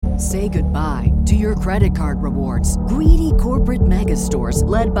Say goodbye to your credit card rewards. Greedy corporate mega stores,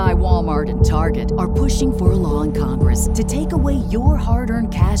 led by Walmart and Target, are pushing for a law in Congress to take away your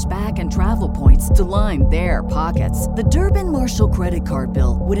hard-earned cash back and travel points to line their pockets. The Durbin-Marshall credit card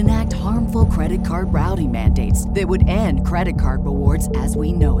bill would enact harmful credit card routing mandates that would end credit card rewards as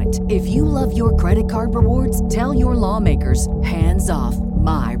we know it. If you love your credit card rewards, tell your lawmakers, hands off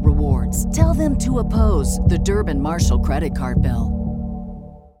my rewards. Tell them to oppose the Durbin-Marshall credit card bill.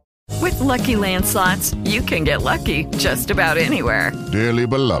 With Lucky Land Slots, you can get lucky just about anywhere. Dearly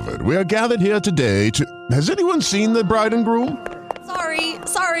beloved, we are gathered here today to... Has anyone seen the bride and groom?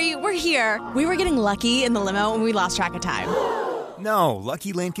 Sorry, we're here. We were getting lucky in the limo and we lost track of time. No,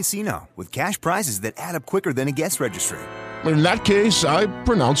 Lucky Land Casino, with cash prizes that add up quicker than a guest registry. In that case, I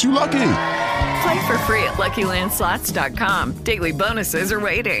pronounce you lucky. Play for free at LuckyLandSlots.com. Daily bonuses are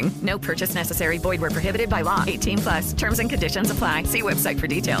waiting. No purchase necessary. Void where prohibited by law. 18+. Terms and conditions apply. See website for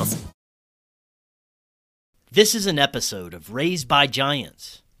details. This is an episode of Raised by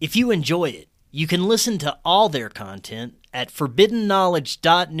Giants. If you enjoy it, you can listen to all their content at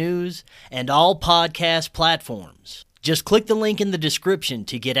ForbiddenKnowledge.news and all podcast platforms. Just click the link in the description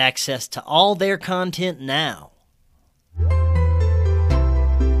to get access to all their content now.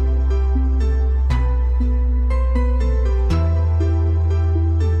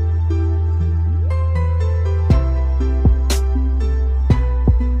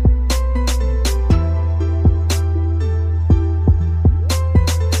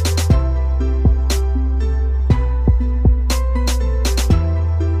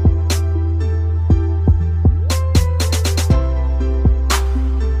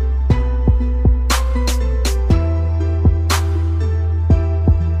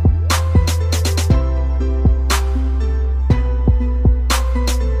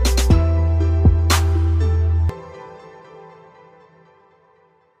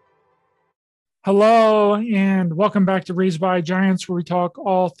 Hello, and welcome back to Raised by Giants, where we talk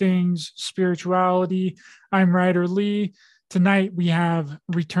all things spirituality. I'm Ryder Lee. Tonight, we have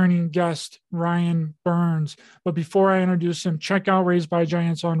returning guest Ryan Burns. But before I introduce him, check out Raised by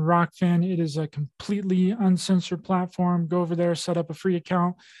Giants on Rockfin. It is a completely uncensored platform. Go over there, set up a free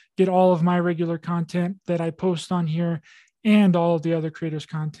account, get all of my regular content that I post on here and all of the other creators'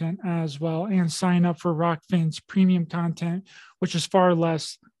 content as well, and sign up for Rockfin's premium content, which is far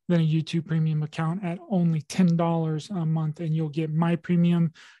less than a YouTube premium account at only $10 a month. And you'll get my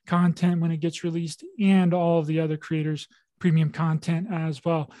premium content when it gets released and all of the other creators' premium content as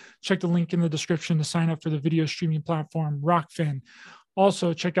well. Check the link in the description to sign up for the video streaming platform, Rockfin.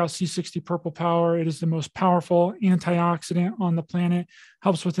 Also, check out C60 Purple Power. It is the most powerful antioxidant on the planet,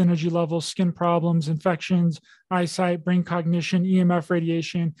 helps with energy levels, skin problems, infections, eyesight, brain cognition, EMF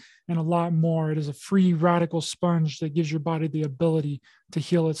radiation, and a lot more. It is a free radical sponge that gives your body the ability to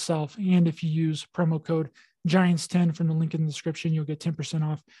heal itself. And if you use promo code GIANTS10 from the link in the description, you'll get 10%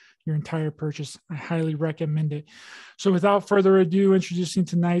 off your entire purchase. I highly recommend it. So without further ado, introducing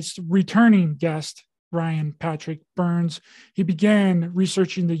tonight's returning guest, Ryan Patrick Burns. He began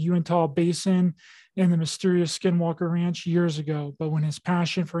researching the Uintah Basin and the mysterious Skinwalker Ranch years ago, but when his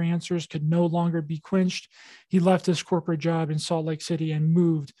passion for answers could no longer be quenched, he left his corporate job in Salt Lake City and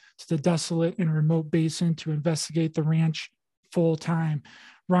moved to the desolate and remote basin to investigate the ranch full time.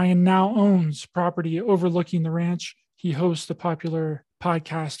 Ryan now owns property overlooking the ranch. He hosts the popular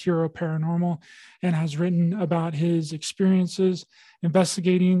podcast Hero Paranormal and has written about his experiences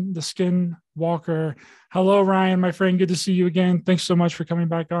investigating the Skinwalker. Hello, Ryan, my friend. Good to see you again. Thanks so much for coming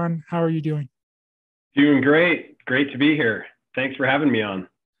back on. How are you doing? Doing great. Great to be here. Thanks for having me on.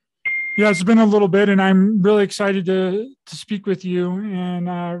 Yeah, it's been a little bit, and I'm really excited to speak with you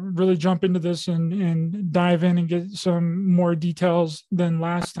and really jump into this and dive in and get some more details than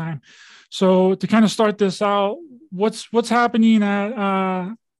last time. So to kind of start this out, what's happening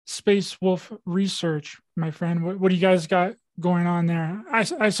at Space Wolf Research, my friend? What do you guys got going on there?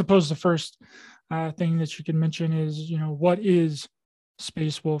 I suppose the first thing that you can mention is, what is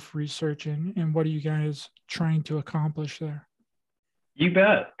Space Wolf Research and what are you guys trying to accomplish there? You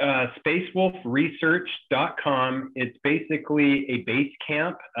bet. SpacewolfResearch.com. It's basically a base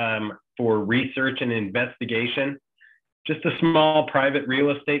camp for research and investigation. Just a small private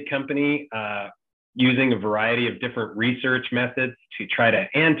real estate company using a variety of different research methods to try to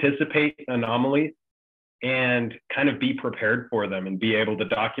anticipate anomalies and kind of be prepared for them and be able to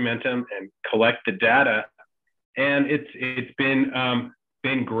document them and collect the data. And it's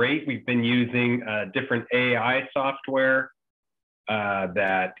been great. We've been using different AI software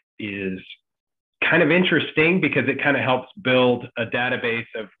that is kind of interesting because it kind of helps build a database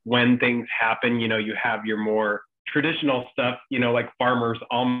of when things happen. You have your more traditional stuff, like Farmer's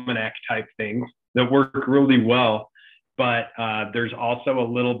Almanac type things that work really well. But there's also a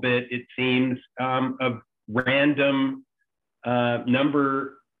little bit, it seems, of random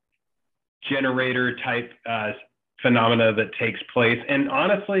number generator type phenomena that takes place. And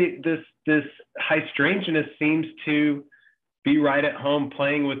honestly, this high strangeness seems to be right at home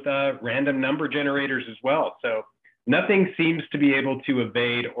playing with random number generators as well. So nothing seems to be able to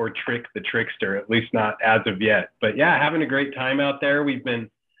evade or trick the trickster, at least not as of yet. But yeah, having a great time out there. We've been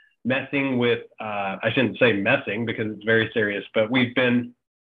messing with, I shouldn't say messing because it's very serious, but we've been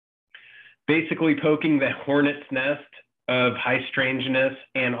basically poking the hornet's nest of high strangeness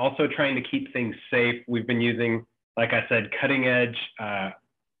and also trying to keep things safe. We've been using, like I said, cutting edge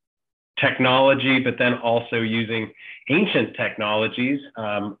technology, but then also using ancient technologies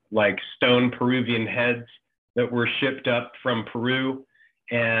like stone Peruvian heads that were shipped up from Peru,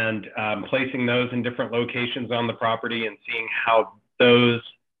 and placing those in different locations on the property and seeing how those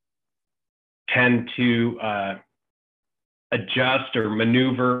tend to adjust or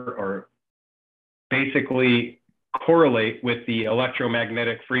maneuver or basically correlate with the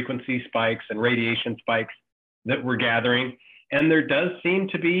electromagnetic frequency spikes and radiation spikes that we're gathering. And there does seem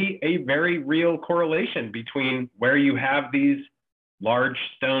to be a very real correlation between where you have these large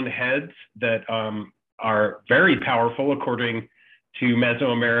stone heads that are very powerful according to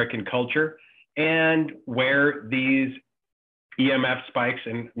Mesoamerican culture, and where these EMF spikes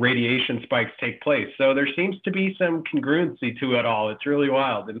and radiation spikes take place. So there seems to be some congruency to it all. It's really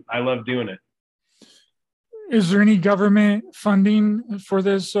wild, and I love doing it. Is there any government funding for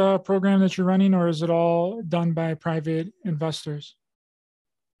this program that you're running, or is it all done by private investors?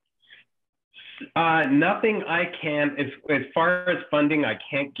 Nothing I can, as far as funding, I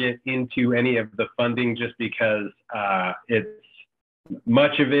can't get into any of the funding just because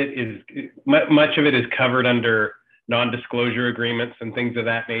much of it is covered under non-disclosure agreements and things of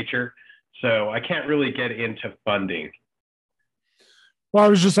that nature. So I can't really get into funding. Well, I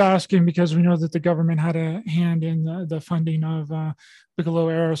was just asking because we know that the government had a hand in the funding of Bigelow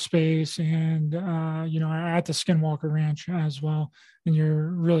Aerospace and, at the Skinwalker Ranch as well. And you're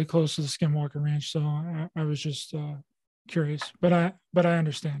really close to the Skinwalker Ranch. So I was just curious, but I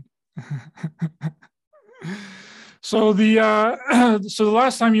understand. So the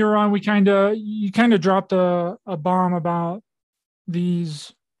last time you were on, you kind of dropped a bomb about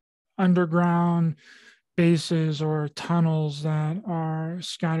these underground bases or tunnels that are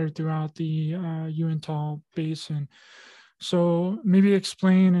scattered throughout the Uintah Basin. So maybe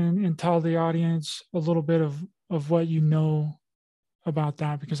explain and tell the audience a little bit of what you know about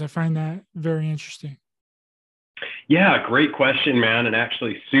that, because I find that very interesting. Yeah, great question, man. And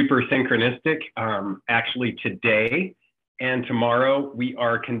actually super synchronistic. Actually today and tomorrow, we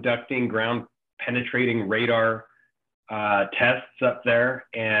are conducting ground penetrating radar tests up there,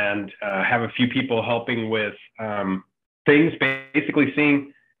 and have a few people helping with things, basically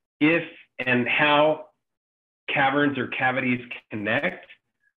seeing if and how caverns or cavities connect,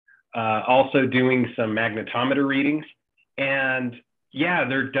 also doing some magnetometer readings. And yeah,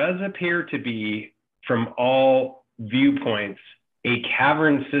 there does appear to be, from all viewpoints, a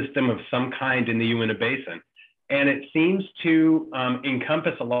cavern system of some kind in the Uinta Basin. And it seems to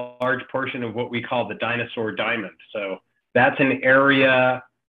encompass a large portion of what we call the dinosaur diamond. So that's an area,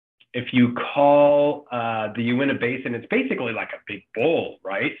 if you call the Uinta Basin, it's basically like a big bowl,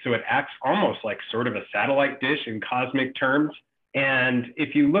 right? So it acts almost like sort of a satellite dish in cosmic terms. And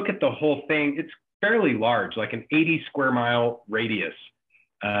if you look at the whole thing, it's fairly large, like an 80 square mile radius,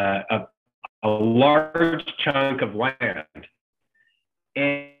 a large chunk of land.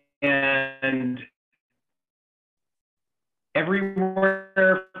 And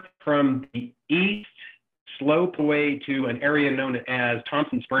everywhere from the east slope away to an area known as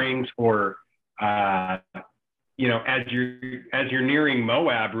Thompson Springs, or as you're nearing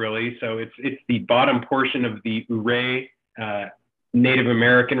Moab, really. So it's the bottom portion of the Ouray Native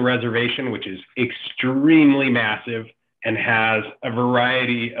American reservation, which is extremely massive and has a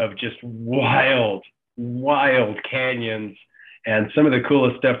variety of just wild canyons and some of the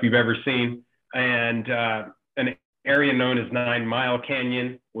coolest stuff you've ever seen. And an area known as 9 Mile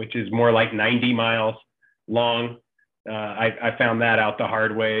Canyon, which is more like 90 miles long. I found that out the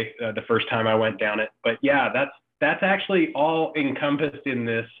hard way the first time I went down it. But yeah, that's actually all encompassed in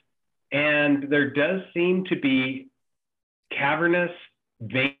this. And there does seem to be cavernous,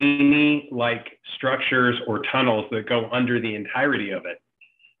 veiny like structures or tunnels that go under the entirety of it.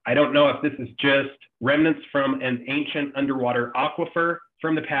 I don't know if this is just remnants from an ancient underwater aquifer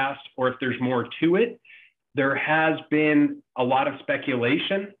from the past, or if there's more to it. There has been a lot of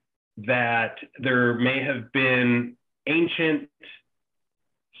speculation that there may have been ancient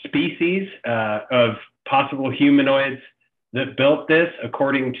species of possible humanoids that built this,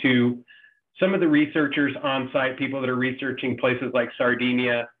 according to some of the researchers on site, people that are researching places like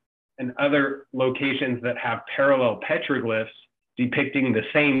Sardinia and other locations that have parallel petroglyphs depicting the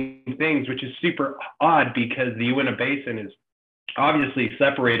same things, which is super odd because the Uinta Basin is obviously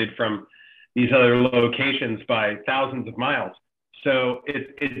separated from these other locations by thousands of miles. So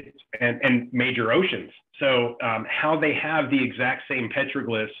and major oceans. So how they have the exact same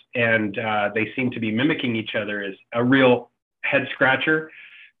petroglyphs and they seem to be mimicking each other is a real head scratcher,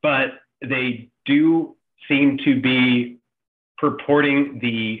 but they do seem to be purporting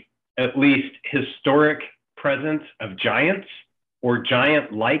the at least historic presence of giants or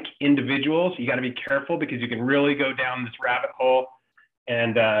giant-like individuals. You got to be careful because you can really go down this rabbit hole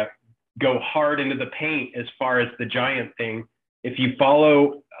and go hard into the paint as far as the giant thing. If you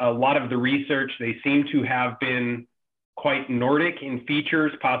follow a lot of the research, they seem to have been quite Nordic in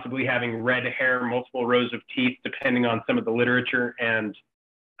features, possibly having red hair, multiple rows of teeth, depending on some of the literature and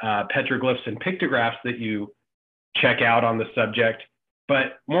petroglyphs and pictographs that you check out on the subject.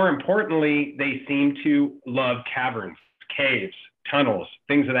 But more importantly, they seem to love caverns, caves, tunnels,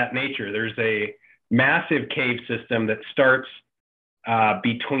 things of that nature. There's a massive cave system that starts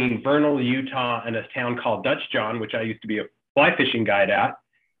between Vernal, Utah, and a town called Dutch John, which I used to be a fly fishing guide at.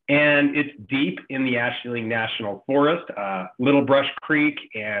 And it's deep in the Ashling National Forest, Little Brush Creek,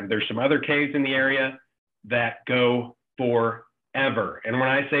 and there's some other caves in the area that go forever. And when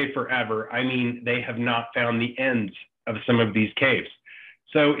I say forever, I mean they have not found the ends of some of these caves.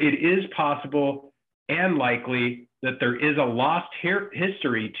 So it is possible and likely that there is a lost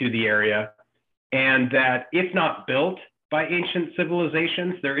history to the area, and that if not built by ancient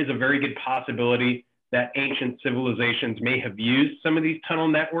civilizations, there is a very good possibility that ancient civilizations may have used some of these tunnel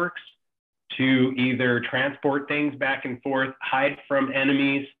networks to either transport things back and forth, hide from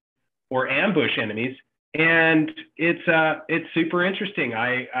enemies, or ambush enemies. And it's super interesting.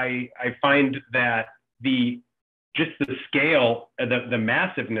 I find that just the scale, the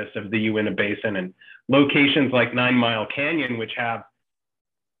massiveness of the Uinta Basin and locations like 9 Mile Canyon, which have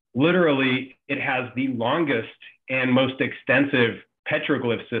literally, it has the longest and most extensive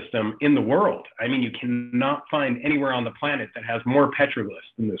petroglyph system in the world. I mean, you cannot find anywhere on the planet that has more petroglyphs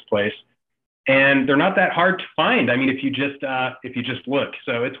than this place. And they're not that hard to find. I mean, if you just look.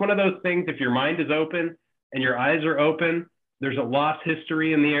 So it's one of those things, if your mind is open and your eyes are open, there's a lost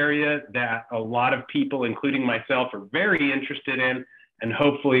history in the area that a lot of people, including myself, are very interested in. And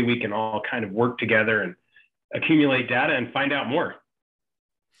hopefully we can all kind of work together and accumulate data and find out more.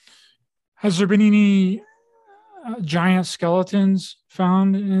 Has there been any giant skeletons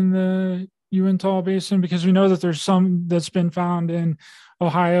found in the Uinta Basin? Because we know that there's some that's been found in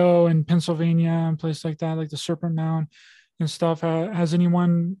Ohio and Pennsylvania and places like that, like the Serpent Mound and stuff. Has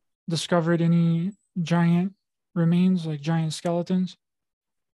anyone discovered any giant remains, like giant skeletons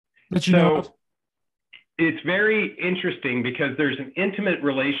that you know of? It's very interesting because there's an intimate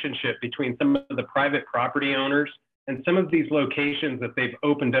relationship between some of the private property owners and some of these locations that they've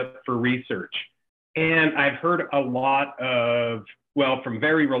opened up for research. And I've heard a lot of, from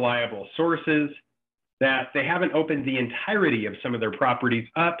very reliable sources, that they haven't opened the entirety of some of their properties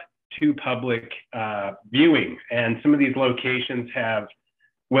up to public viewing. And some of these locations have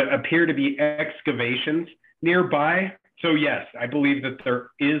what appear to be excavations nearby. So yes, I believe that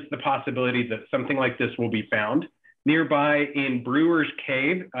there is the possibility that something like this will be found nearby in Brewer's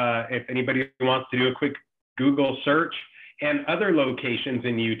Cave. If anybody wants to do a quick Google search, and other locations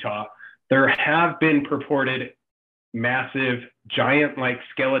in Utah, there have been purported massive giant-like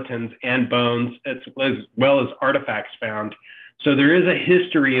skeletons and bones, as well as artifacts found. So there is a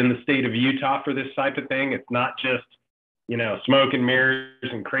history in the state of Utah for this type of thing. It's not just, smoke and mirrors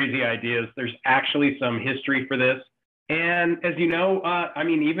and crazy ideas. There's actually some history for this. And as you know,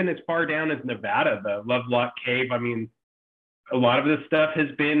 even as far down as Nevada, the Lovelock Cave, a lot of this stuff has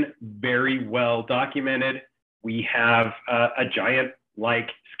been very well documented. We have a giant-like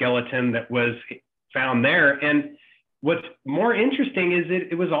skeleton that was found there. And what's more interesting is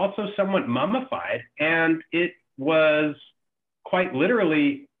it was also somewhat mummified, and it was quite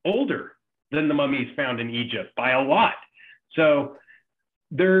literally older than the mummies found in Egypt by a lot. So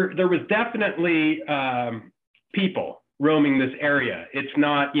there was definitely people roaming this area. It's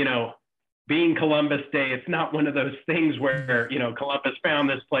not, being Columbus Day, it's not one of those things where, Columbus found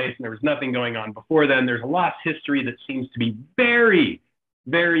this place and there was nothing going on before then. There's a lost history that seems to be very,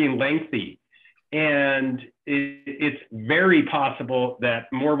 very lengthy. And it's very possible that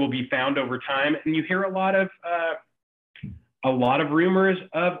more will be found over time. And you hear a lot of a lot of rumors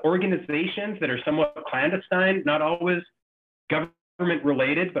of organizations that are somewhat clandestine, not always government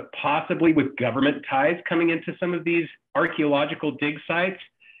related, but possibly with government ties coming into some of these archaeological dig sites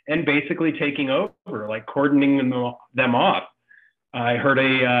and basically taking over, like cordoning them off. I heard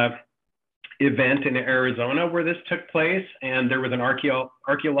a event in Arizona where this took place, and there was an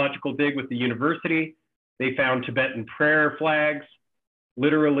archaeological dig with the university. They found Tibetan prayer flags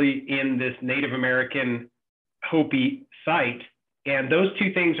literally in this Native American Hopi site. And those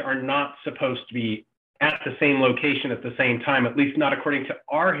two things are not supposed to be at the same location at the same time, at least not according to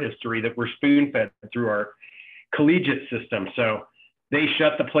our history that we're spoon-fed through our collegiate system. So they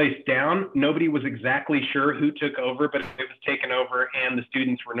shut the place down. Nobody was exactly sure who took over, but it was taken over, and the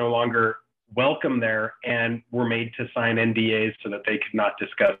students were no longer welcome there and were made to sign NDAs so that they could not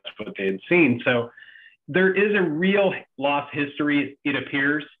discuss what they had seen. So there is a real lost history, it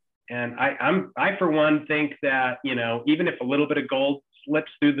appears. And I for one think that, you know, even if a little bit of gold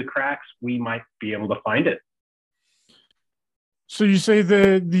slips through the cracks, we might be able to find it. So you say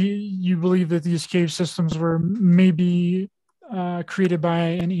that you believe that these cave systems were maybe created by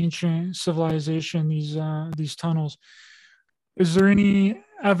an ancient civilization, these tunnels. Is there any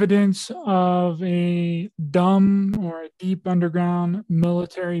evidence of a dumb or a deep underground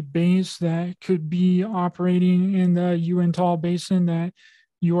military base that could be operating in the Uintah Basin that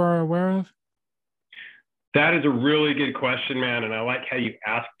you are aware of? That is a really good question, man. And I like how you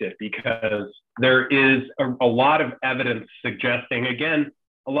asked it, because there is a lot of evidence suggesting, again,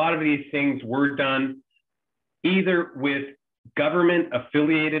 a lot of these things were done either with government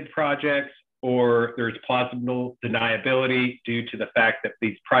affiliated projects, or there's plausible deniability due to the fact that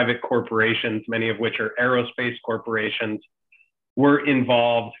these private corporations, many of which are aerospace corporations, were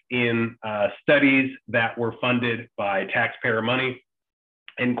involved in studies that were funded by taxpayer money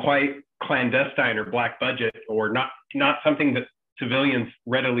and quite clandestine or black budget, or not something that civilians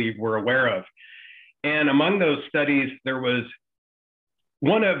readily were aware of. And among those studies, there was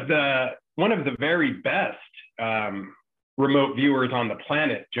one of the very best remote viewers on the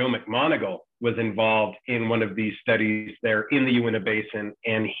planet, Joe McMoneagle, was involved in one of these studies there in the Uinta Basin.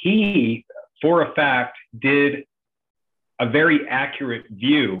 And he, for a fact, did a very accurate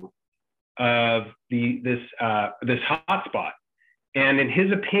view of this hotspot. And in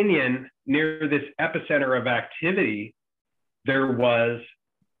his opinion, near this epicenter of activity, there was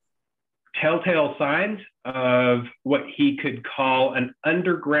telltale signs of what he could call an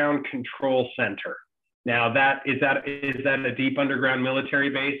underground control center. Now, is that a deep underground military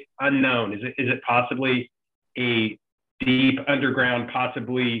base? Unknown. Is it possibly a deep underground,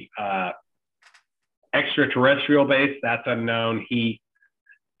 possibly extraterrestrial base? That's unknown. He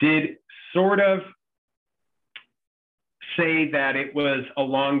did sort of say that it was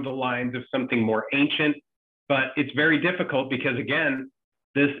along the lines of something more ancient, but it's very difficult because, again,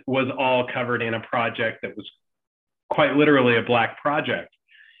 this was all covered in a project that was quite literally a black project.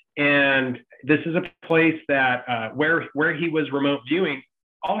 And this is a place that where he was remote viewing,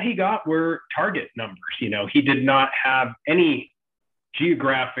 all he got were target numbers. You know, he did not have any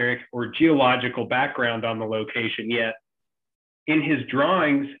geographic or geological background on the location yet. In his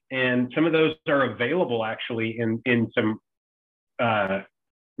drawings, and some of those are available actually in some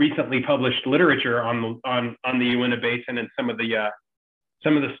recently published literature on the Uinta Basin and some of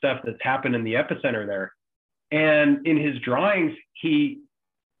the stuff that's happened in the epicenter there. And in his drawings, he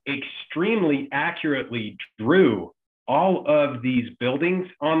extremely accurately drew all of these buildings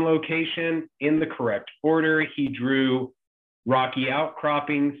on location in the correct order. He drew rocky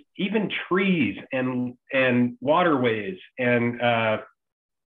outcroppings, even trees and waterways and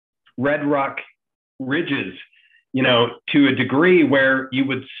red rock ridges, you know, to a degree where you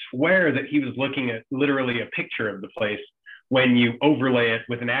would swear that he was looking at literally a picture of the place when you overlay it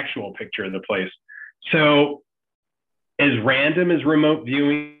with an actual picture of the place. So as random as remote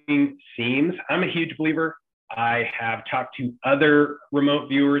viewing seems, I'm a huge believer. I have talked to other remote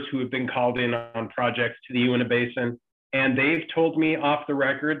viewers who have been called in on projects to the Uinta Basin, and they've told me off the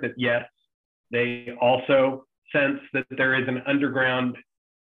record that yes, they also sense that there is an underground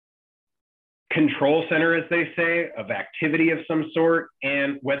control center, as they say, of activity of some sort,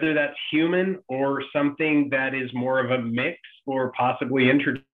 and whether that's human or something that is more of a mix or possibly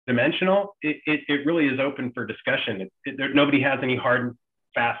interdimensional, it really is open for discussion. Nobody has any hard and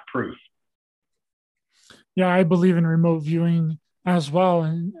fast proof. Yeah, I believe in remote viewing as well.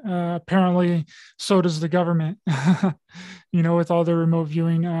 And apparently so does the government, you know, with all the remote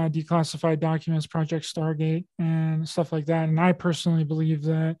viewing declassified documents, Project Stargate and stuff like that. And I personally believe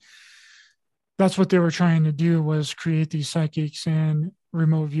that that's what they were trying to do, was create these psychics and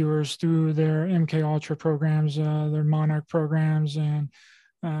remote viewers through their MK Ultra programs, their Monarch programs, and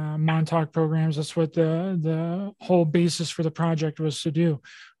Montauk programs. That's what the whole basis for the project was to do,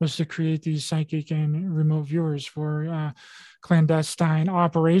 was to create these psychic and remote viewers for clandestine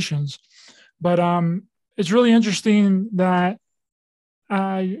operations. But it's really interesting that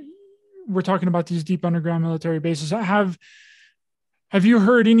we're talking about these deep underground military bases. Have you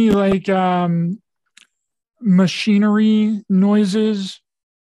heard any like machinery noises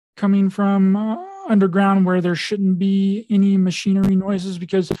coming from underground where there shouldn't be any machinery noises?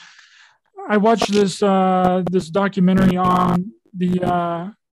 Because I watched this documentary on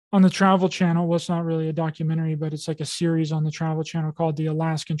the Travel Channel. Well, it's not really a documentary, but it's like a series on the Travel Channel called The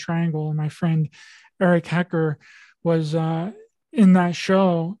Alaskan Triangle. And my friend Eric Hecker was in that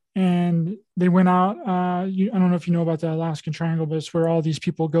show, and they went out. I don't know if you know about the Alaskan Triangle, but it's where all these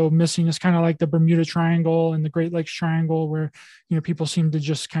people go missing. It's kind of like the Bermuda Triangle and the Great Lakes Triangle, where people seem to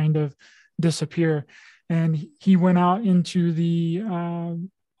just kind of disappear. And he went out into the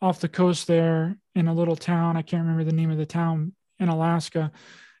off the coast there in a little town. I can't remember the name of the town in Alaska,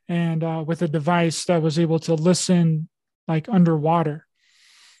 and with a device that was able to listen like underwater.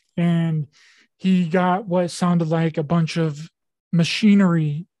 And he got what sounded like a bunch of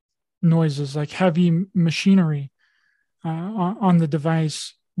machinery noises, like heavy machinery on the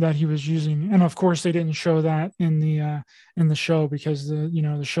device that he was using. And of course they didn't show that in the show, because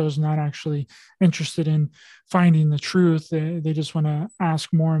the show's not actually interested in finding the truth. They just want to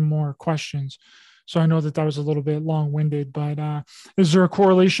ask more and more questions. So I know that was a little bit long-winded, but is there a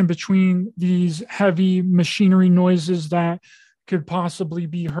correlation between these heavy machinery noises that could possibly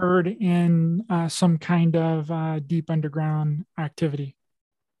be heard in some kind of deep underground activity?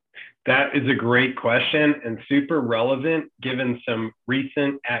 That is a great question and super relevant given some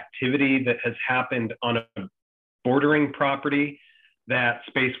recent activity that has happened on a bordering property that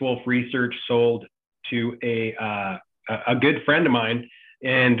Space Wolf Research sold to a good friend of mine.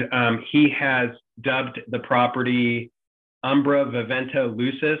 And he has dubbed the property Umbra Viventa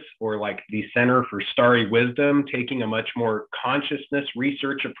Lucis, or like the Center for Starry Wisdom, taking a much more consciousness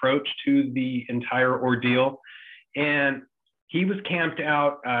research approach to the entire ordeal. And he was camped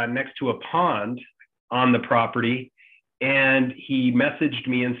out next to a pond on the property, and he messaged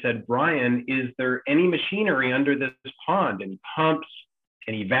me and said, "Brian, is there any machinery under this pond? Any pumps,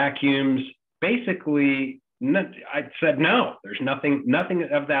 any vacuums?" Basically, I said, no, there's nothing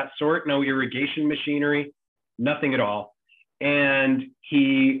of that sort, no irrigation machinery, nothing at all. And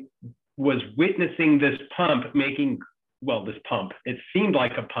he was witnessing this pump it seemed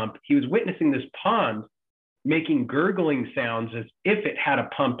like a pump. He was witnessing this pond making gurgling sounds as if it had a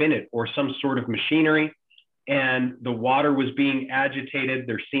pump in it or some sort of machinery. And the water was being agitated.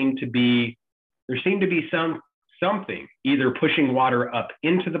 There seemed to be something either pushing water up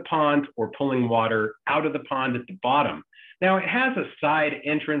into the pond or pulling water out of the pond at the bottom. Now it has a side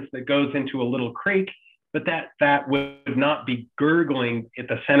entrance that goes into a little creek, but that would not be gurgling at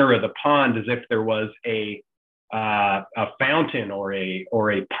the center of the pond as if there was a fountain or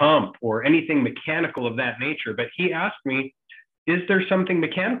a pump or anything mechanical of that nature. But he asked me, is there something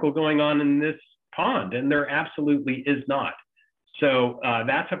mechanical going on in this pond? And there absolutely is not. So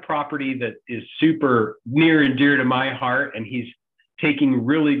that's a property that is super near and dear to my heart, and he's taking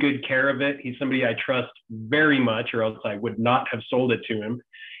really good care of it. He's somebody I trust very much, or else I would not have sold it to him.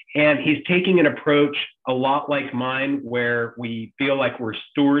 And he's taking an approach a lot like mine, where we feel like we're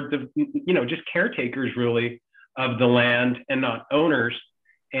stewards of, just caretakers really of the land and not owners.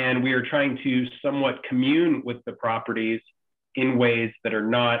 And we are trying to somewhat commune with the properties in ways that are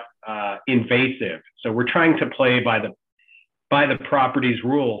not invasive. So we're trying to play by the property's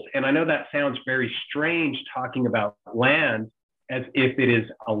rules. And I know that sounds very strange, talking about land as if it is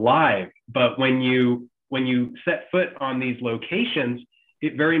alive, but when you set foot on these locations,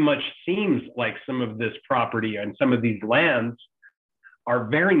 it very much seems like some of this property and some of these lands are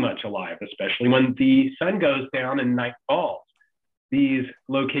very much alive, especially when the sun goes down and night falls. These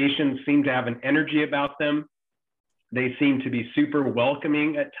locations seem to have an energy about them. They seem to be super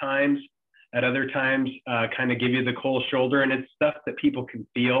welcoming at times. At other times, kind of give you the cold shoulder, and it's stuff that people can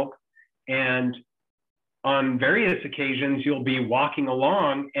feel. And on various occasions, you'll be walking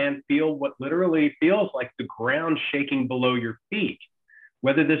along and feel what literally feels like the ground shaking below your feet.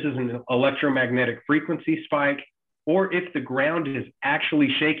 Whether this is an electromagnetic frequency spike or if the ground is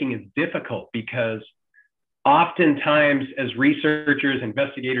actually shaking is difficult, because oftentimes as researchers,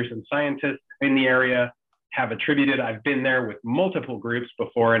 investigators, and scientists in the area have attributed, I've been there with multiple groups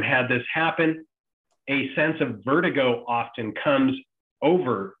before and had this happen, a sense of vertigo often comes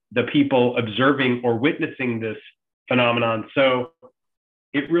over the people observing or witnessing this phenomenon. So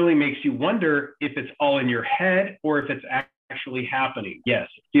it really makes you wonder if it's all in your head or if it's actually happening. Yes,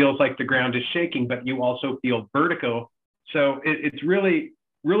 it feels like the ground is shaking, but you also feel vertigo. So it's really,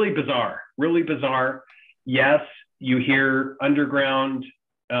 really bizarre, really bizarre. Yes, you hear underground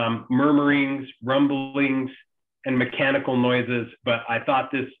murmurings, rumblings, and mechanical noises, but I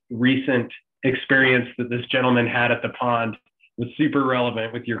thought this recent experience that this gentleman had at the pond was super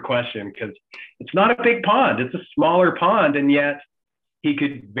relevant with your question, because it's not a big pond, it's a smaller pond, and yet he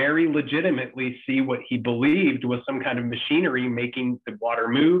could very legitimately see what he believed was some kind of machinery making the water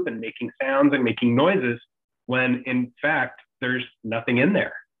move and making sounds and making noises, when in fact there's nothing in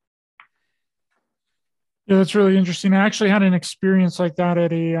there. Yeah, that's really interesting. I actually had an experience like that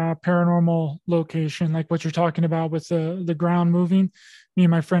at a paranormal location, like what you're talking about with the ground moving. Me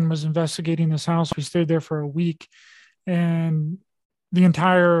and my friend was investigating this house. We stayed there for a week, and the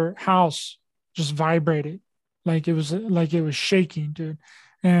entire house just vibrated, like it was shaking, dude.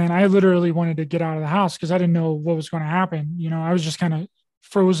 And I literally wanted to get out of the house because I didn't know what was going to happen. You know, I was just kind of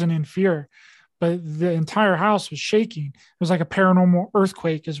frozen in fear. But the entire house was shaking. It was like a paranormal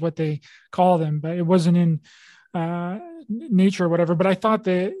earthquake is what they call them, but it wasn't in nature or whatever. But I thought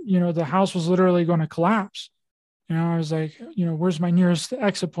that, you know, the house was literally going to collapse. You know, I was like, you know, where's my nearest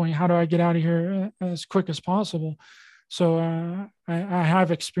exit point? How do I get out of here as quick as possible? So I have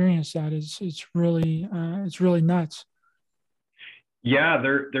experienced that. It's really nuts. Yeah,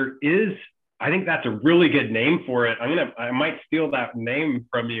 there is. I think that's a really good name for it. I might steal that name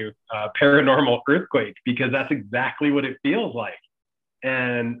from you, paranormal earthquake, because that's exactly what it feels like.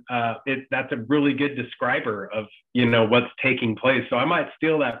 And that's a really good describer of, you know, what's taking place. So I might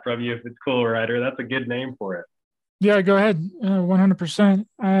steal that from you if it's cool, Ryder. That's a good name for it. Yeah, go ahead.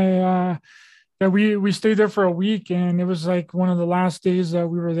 100%. We stayed there for a week, and it was like one of the last days that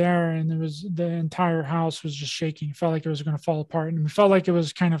we were there, and the entire house was just shaking. It felt like it was going to fall apart, and we felt like it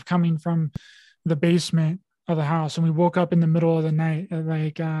was kind of coming from the basement of the house. And we woke up in the middle of the night at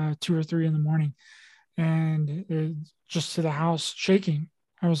like 2 or 3 in the morning, and just to the house shaking.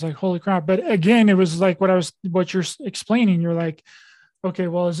 I was like, holy crap. But again, it was like what you're explaining. You're like, okay,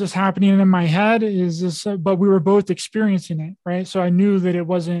 well, is this happening in my head? Is this, but we were both experiencing it. Right. So I knew that it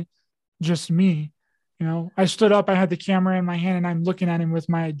wasn't just me. You know, I stood up, I had the camera in my hand, and I'm looking at him with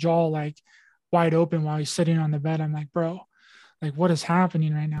my jaw like wide open while he's sitting on the bed. I'm like, bro, like, what is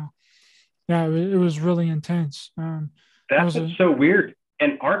happening right now? Yeah, it was really intense. That's so weird.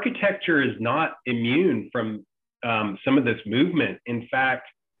 And architecture is not immune from some of this movement. In fact,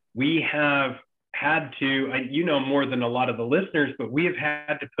 we have had to, you know more than a lot of the listeners, but we have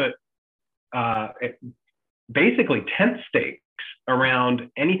had to put basically tent stakes around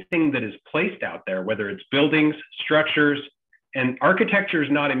anything that is placed out there, whether it's buildings, structures, and architecture is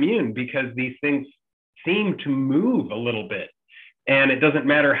not immune, because these things seem to move a little bit. And it doesn't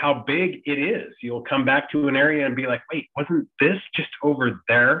matter how big it is. You'll come back to an area and be like, wait, wasn't this just over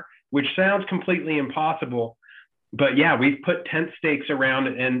there? Which sounds completely impossible. But yeah, we've put tent stakes around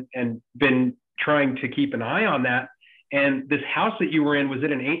and been trying to keep an eye on that. And this house that you were in, was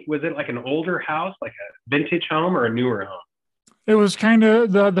it like an older house, like a vintage home, or a newer home? It was kind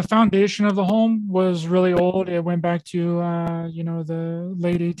of the foundation of the home was really old. It went back to the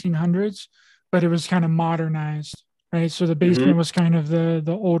late 1800s, but it was kind of modernized. Right. So the basement was kind of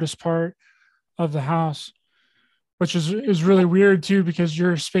the oldest part of the house, which is really weird too, because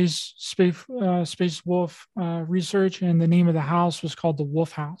your space wolf research, and the name of the house was called the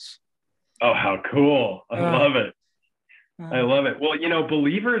Wolf House. Oh, how cool. I love it. I love it. Well, you know,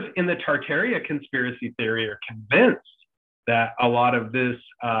 believers in the Tartaria conspiracy theory are convinced that a lot of this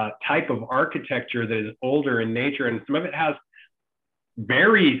type of architecture that is older in nature, and some of it has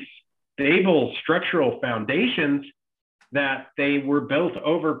very stable structural foundations, that they were built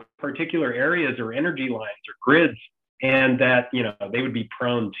over particular areas or energy lines or grids, and that, you know, they would be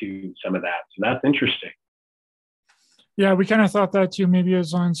prone to some of that. So that's interesting. Yeah, we kind of thought that too. Maybe it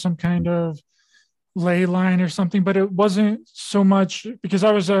was on some kind of ley line or something, but it wasn't so much, because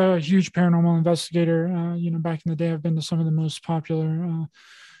I was a huge paranormal investigator. Back in the day, I've been to some of the most popular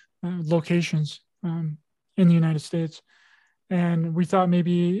locations in the United States. And we thought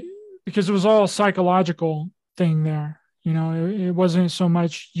maybe because it was all a psychological thing there, you know, it wasn't so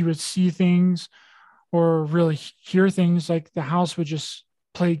much you would see things or really hear things, like the house would just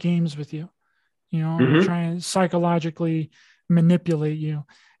play games with you, you know, try and psychologically manipulate you.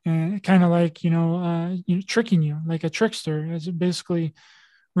 And kind of like, tricking you like a trickster, is basically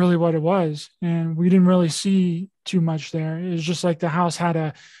really what it was. And we didn't really see too much there. It was just like the house had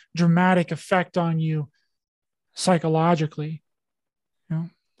a dramatic effect on you psychologically, you know,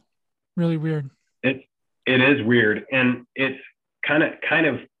 really weird. It is weird. And it's kind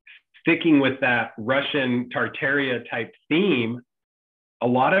of sticking with that Russian Tartaria type theme, a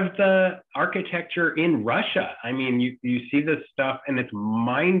lot of the architecture in Russia, I mean, you see this stuff and it's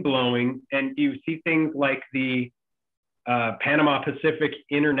mind blowing. And you see things like the Panama Pacific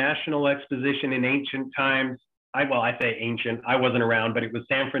International Exposition in ancient times. I say ancient, I wasn't around, but it was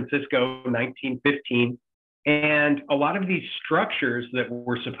San Francisco, 1915. And a lot of these structures that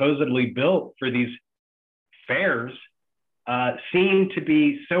were supposedly built for these fairs seem to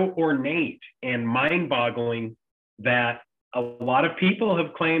be so ornate and mind-boggling that a lot of people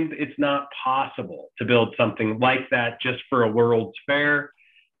have claimed it's not possible to build something like that just for a World's Fair.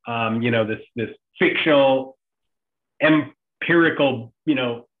 This fictional, empirical,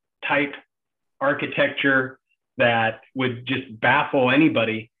 type architecture that would just baffle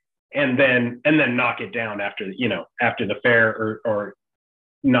anybody, and then knock it down after the fair or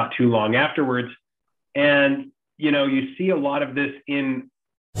not too long afterwards. And you see a lot of this in.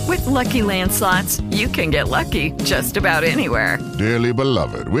 With Lucky Land Slots, you can get lucky just about anywhere. Dearly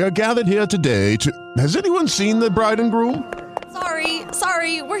beloved, we are gathered here today to... Has anyone seen the bride and groom?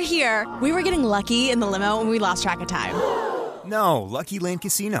 Sorry, we're here. We were getting lucky in the limo and we lost track of time. No, Lucky Land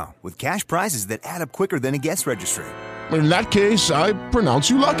Casino, with cash prizes that add up quicker than a guest registry. In that case, I pronounce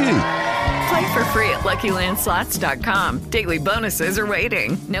you lucky. Play for free at LuckyLandSlots.com. Daily bonuses are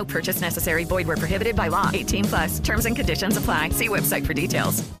waiting. No purchase necessary. Void where prohibited by law. 18+. Terms and conditions apply. See website for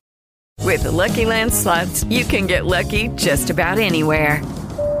details. With the Lucky Land Slots, you can get lucky just about anywhere.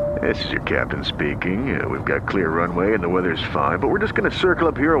 This is your captain speaking. We've got clear runway and the weather's fine, but we're just going to circle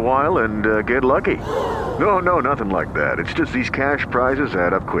up here a while and get lucky. No, nothing like that. It's just these cash prizes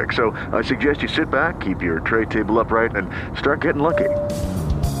add up quick. So I suggest you sit back, keep your tray table upright, and start getting lucky.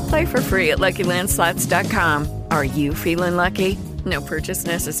 Play for free at LuckyLandSlots.com. Are you feeling lucky? No purchase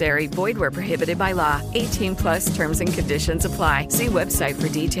necessary. Void where prohibited by law. 18+ terms and conditions apply. See website for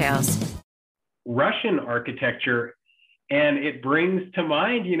details. Russian architecture, and it brings to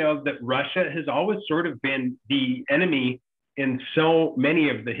mind, that Russia has always sort of been the enemy in so many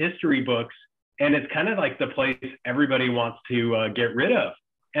of the history books, and it's kind of like the place everybody wants to get rid of.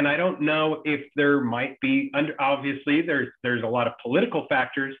 And I don't know if there might be, obviously there's a lot of political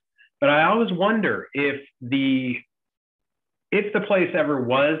factors, but I always wonder if the place ever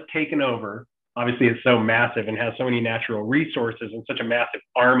was taken over. Obviously it's so massive and has so many natural resources and such a massive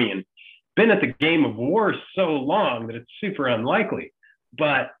army and been at the game of war so long that it's super unlikely.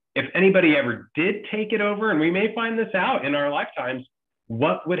 But if anybody ever did take it over, and we may find this out in our lifetimes,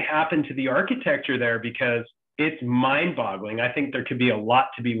 what would happen to the architecture there? Because it's mind-boggling. I think there could be a lot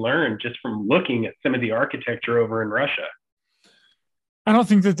to be learned just from looking at some of the architecture over in Russia. I don't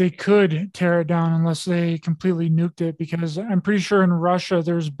think that they could tear it down unless they completely nuked it, because I'm pretty sure in Russia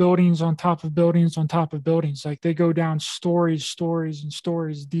there's buildings on top of buildings on top of buildings. Like they go down stories and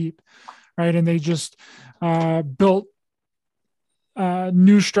stories deep, right? And they just built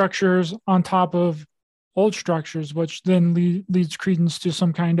new structures on top of old structures, which then leads credence to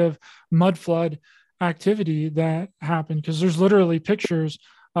some kind of mud flood activity that happened. Because there's literally pictures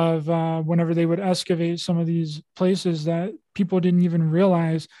of whenever they would excavate some of these places that people didn't even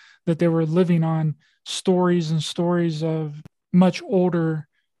realize that they were living on stories and stories of much older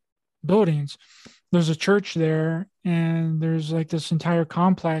buildings. There's a church there, and there's like this entire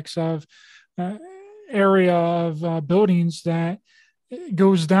complex of area of buildings that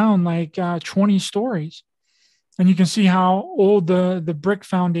goes down like 20 stories. And you can see how old the brick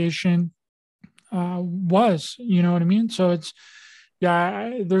foundation was, you know what I mean? So it's,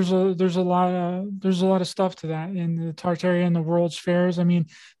 yeah, there's a lot of stuff to that in the Tartaria and the World's Fairs. I mean,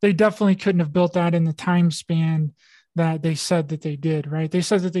 they definitely couldn't have built that in the time span that they said that they did, right? They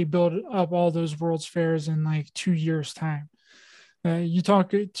said that they built up all those World's Fairs in like 2 years' time. You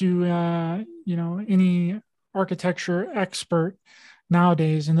talk to any architecture expert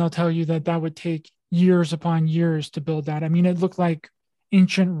nowadays, and they'll tell you that would take years upon years to build that. I mean, it looked like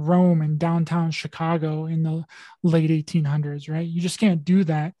ancient Rome and downtown Chicago in the late 1800s, right? You just can't do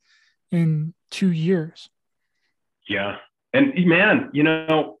that in 2 years. Yeah. And man,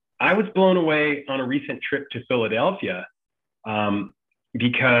 I was blown away on a recent trip to Philadelphia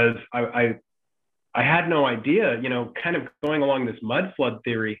because I had no idea, kind of going along this mud flood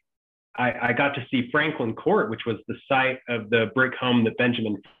theory. I got to see Franklin Court, which was the site of the brick home that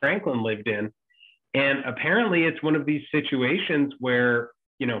Benjamin Franklin lived in. And apparently it's one of these situations where,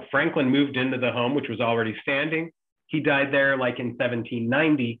 Franklin moved into the home, which was already standing. He died there like in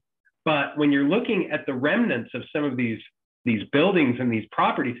 1790. But when you're looking at the remnants of some of these buildings and these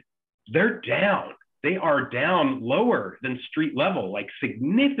properties, they're down. They are down lower than street level, like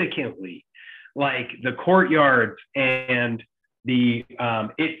significantly. Like the courtyards and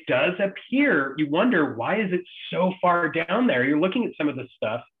it does appear, you wonder, why is it so far down there? You're looking at some of the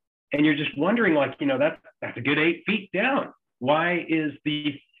stuff and you're just wondering, like, that's a good 8 feet down. Why is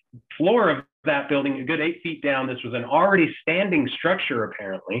the floor of that building a good 8 feet down? This was an already standing structure,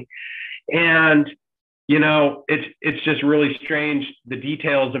 apparently. And, it's just really strange, the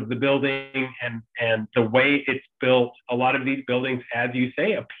details of the building and the way it's built. A lot of these buildings, as you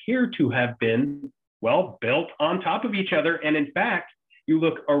say, appear to have been built on top of each other. And in fact, you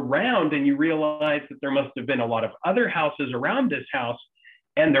look around and you realize that there must have been a lot of other houses around this house,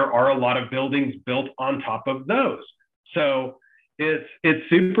 and there are a lot of buildings built on top of those. So it's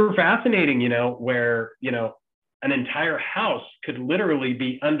super fascinating, where, an entire house could literally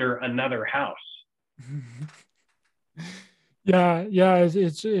be under another house. Yeah,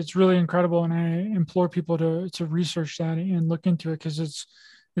 it's really incredible, and I implore people to research that and look into it, because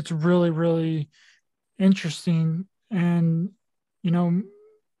it's really, really interesting. And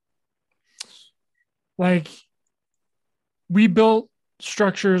like, we built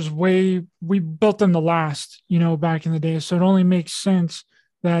structures we built them the last, back in the day. So it only makes sense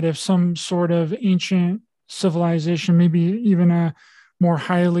that if some sort of ancient civilization, maybe even a more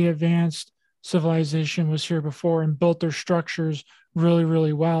highly advanced civilization, was here before and built their structures really,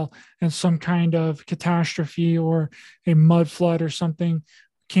 really well, and some kind of catastrophe or a mud flood or something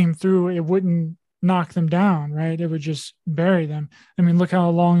came through, it wouldn't knock them down, right? It would just bury them. I mean, look how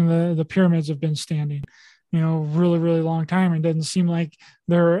long the pyramids have been standing, really, really long time. It doesn't seem like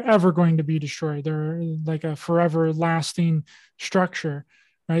they're ever going to be destroyed. They're like a forever lasting structure,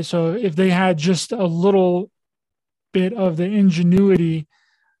 right? So if they had just a little bit of the ingenuity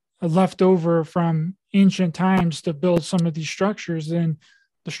left over from ancient times to build some of these structures, then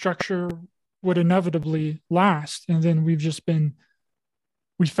the structure would inevitably last. And then we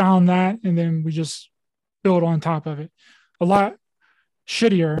found that, and then we just build on top of it. A lot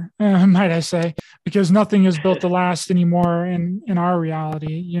shittier, might I say, because nothing is built to last anymore in our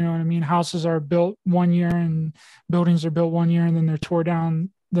reality. You know what I mean? Houses are built one year and buildings are built one year, and then they're tore down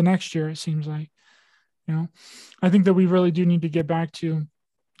the next year, it seems like. I think that we really do need to get back to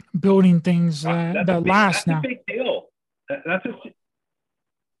building things that last now. That's a big deal.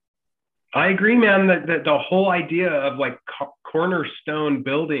 I agree, man, that the whole idea of like cornerstone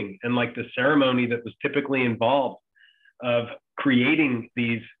building and like the ceremony that was typically involved of creating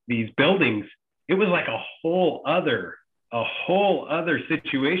these buildings, it was like a whole other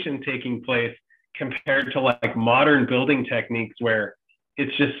situation taking place compared to like modern building techniques, where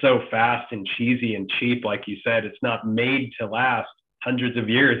it's just so fast and cheesy and cheap. Like you said, it's not made to last hundreds of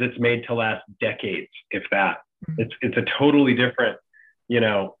years. It's made to last decades, if that. It's a totally different,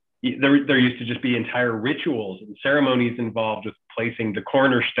 there used to just be entire rituals and ceremonies involved with placing the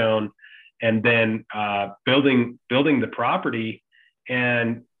cornerstone and then building the property,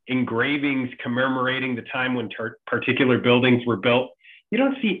 and engravings commemorating the time when particular buildings were built. You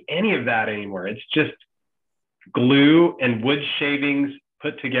don't see any of that anymore. It's just glue and wood shavings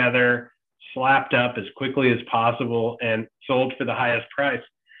put together, slapped up as quickly as possible, and sold for the highest price.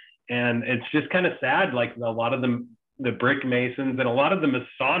 And it's just kind of sad, like a lot of the brick masons and a lot of the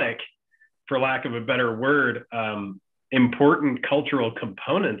Masonic, for lack of a better word, important cultural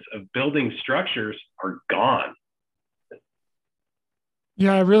components of building structures are gone.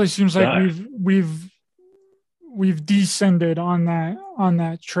 Yeah, it really seems like we've descended on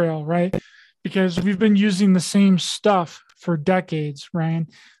that trail, right? Because we've been using the same stuff for decades, Ryan.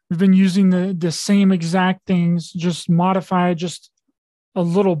 We've been using the same exact things, just modified just a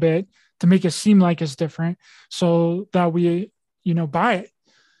little bit to make it seem like it's different, so that we, buy it.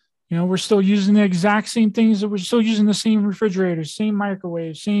 We're still using the exact same things. That we're still using the same refrigerators, same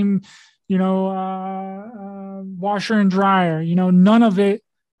microwave, same, washer and dryer. None of it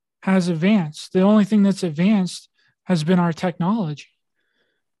has advanced. The only thing that's advanced has been our technology,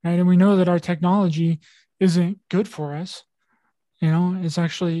 right? And we know that our technology isn't good for us. It's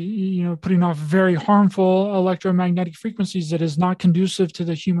actually, putting off very harmful electromagnetic frequencies that is not conducive to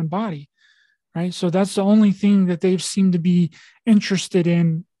the human body, right? So that's the only thing that they've seemed to be interested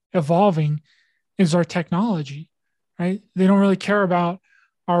in evolving is our technology, right? They don't really care about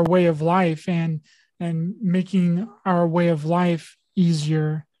our way of life and making our way of life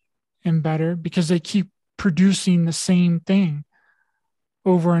easier and better, because they keep producing the same thing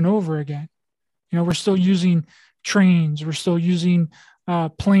over and over again. We're still using trains, we're still using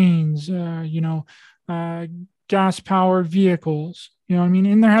planes, gas-powered vehicles.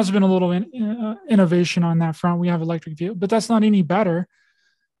 And there has been a little innovation on that front. We have electric vehicles, but that's not any better,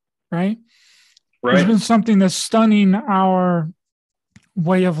 right? There's been something that's stunning our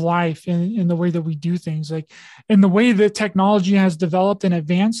way of life, in the way that we do things, like in the way that technology has developed and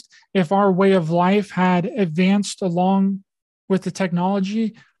advanced. If our way of life had advanced along with the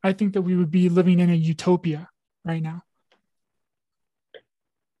technology, I think that we would be living in a utopia right now.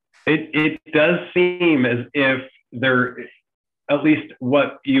 It does seem as if there, at least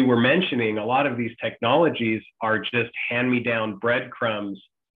what you were mentioning, a lot of these technologies are just hand-me-down breadcrumbs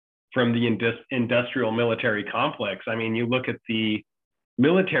from the industrial military complex. I mean, you look at the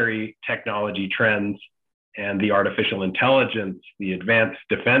military technology trends and the artificial intelligence, the advanced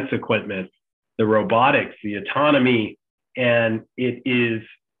defense equipment, the robotics, the autonomy, and it is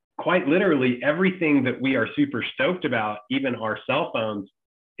quite literally everything that we are super stoked about, even our cell phones,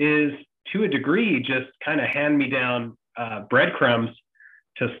 is to a degree just kind of hand-me-down breadcrumbs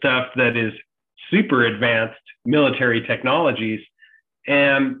to stuff that is super advanced military technologies.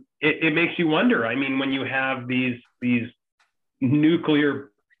 And it makes you wonder. I mean, when you have these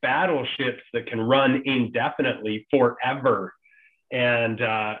nuclear battleships that can run indefinitely forever, and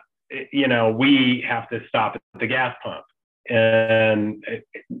we have to stop at the gas pump and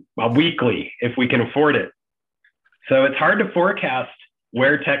weekly if we can afford it. So it's hard to forecast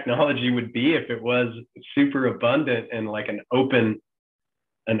where technology would be if it was super abundant and like an open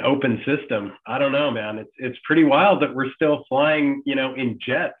system. I don't know, man. It's pretty wild that we're still flying, in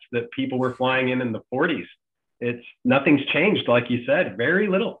jets that people were flying in the 40s. Nothing's changed, like you said. Very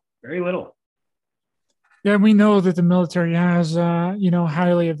little. Yeah, we know that the military has,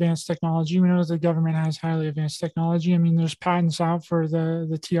 highly advanced technology. We know that the government has highly advanced technology. I mean, there's patents out for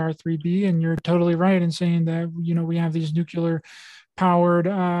the TR-3B, and you're totally right in saying that, we have these nuclear powered,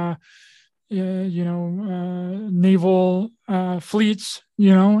 naval fleets,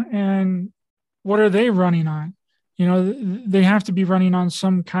 and what are they running on? They have to be running on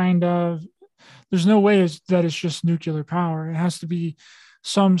some kind of, there's no way that it's just nuclear power. It has to be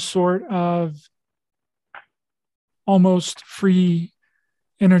some sort of almost free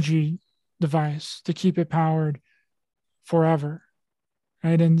energy device to keep it powered forever.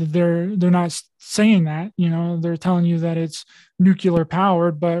 Right. And they're not saying that, they're telling you that it's nuclear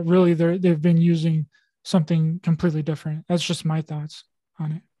powered, but really they've been using something completely different. That's just my thoughts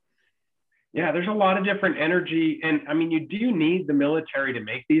on it. Yeah, there's a lot of different energy. And I mean, you do need the military to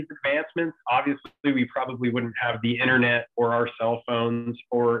make these advancements. Obviously, we probably wouldn't have the internet or our cell phones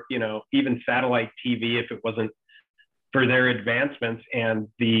or, even satellite TV if it wasn't for their advancements. And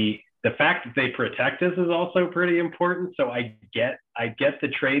the fact that they protect us is also pretty important. So I get the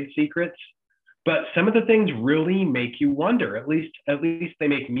trade secrets, but some of the things really make you wonder. At least they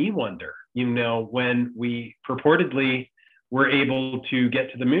make me wonder. When we purportedly were able to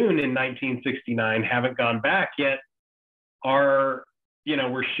get to the moon in 1969, haven't gone back yet. We're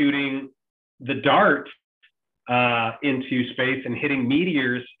shooting the DART into space and hitting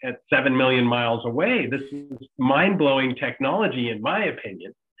meteors at 7 million miles away. This is mind-blowing technology, in my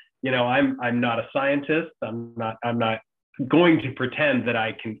opinion. I'm not a scientist. I'm not going to pretend that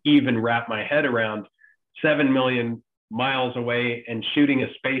I can even wrap my head around 7 million miles away and shooting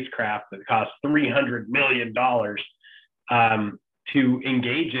a spacecraft that costs $300 million to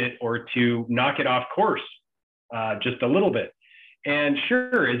engage it or to knock it off course just a little bit. And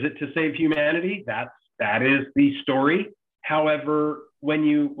sure, is it to save humanity? That is the story. However, when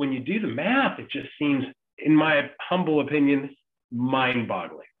you do the math, it just seems, in my humble opinion,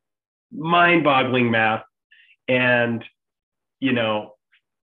 mind-boggling math. And,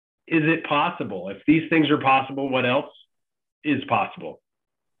 is it possible? If these things are possible, what else is possible?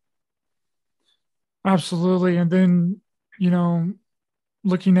 Absolutely. And then,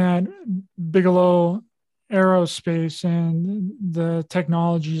 looking at Bigelow Aerospace and the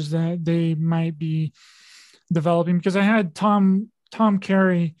technologies that they might be developing, because I had Tom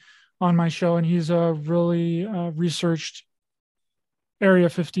Carey on my show, and he's a really researched Area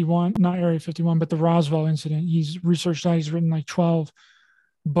 51, not Area 51, but the Roswell incident. He's researched that. He's written like 12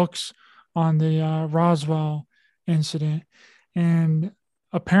 books on the Roswell incident. And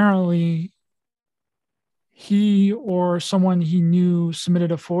apparently he or someone he knew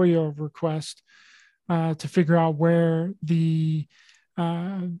submitted a FOIA request to figure out where the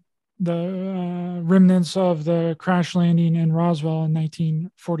remnants of the crash landing in Roswell in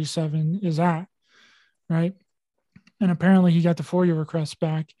 1947 is at, right? And apparently he got the FOIA request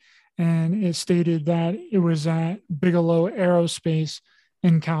back, and it stated that it was at Bigelow Aerospace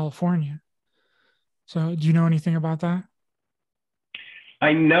in California. So do you know anything about that?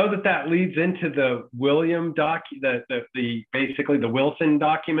 I know that leads into the basically the Wilson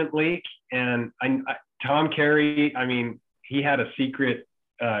document leak. And Tom Carey, I mean, he had a secret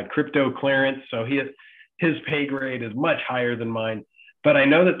crypto clearance, so his pay grade is much higher than mine. But I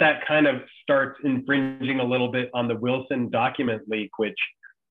know that that kind of starts infringing a little bit on the Wilson document leak, which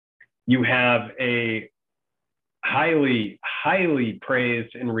you have a highly, highly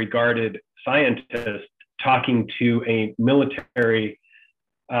praised and regarded scientist talking to a military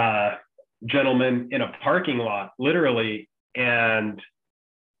gentleman in a parking lot, literally. And,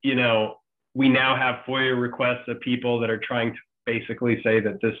 you know, we now have FOIA requests of people that are trying to basically say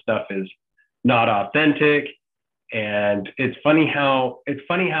that this stuff is not authentic. And it's funny how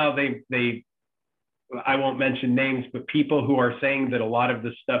they I won't mention names, but people who are saying that a lot of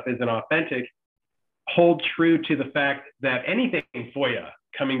this stuff isn't authentic hold true to the fact that anything FOIA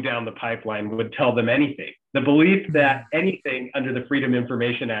coming down the pipeline would tell them anything. The belief that anything under the Freedom of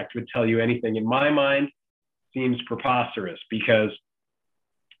Information Act would tell you anything, in my mind, seems preposterous, because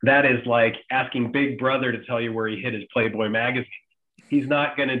that is like asking Big Brother to tell you where he hid his Playboy magazine. He's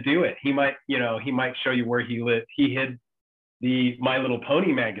not going to do it. He might show you where he hid the My Little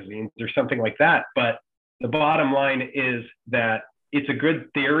Pony magazines or something like that. But the bottom line is that it's a good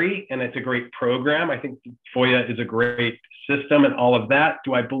theory and it's a great program. I think FOIA is a great system and all of that.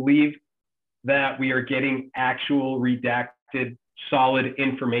 Do I believe that we are getting actual redacted, solid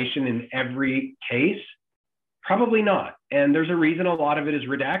information in every case? Probably not. And there's a reason a lot of it is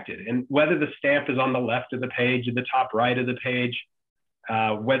redacted. And whether the stamp is on the left of the page or the top right of the page,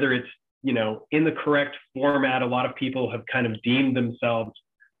 whether it's, you know, in the correct format, a lot of people have kind of deemed themselves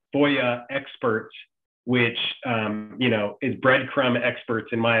FOIA experts, which, you know, is breadcrumb experts.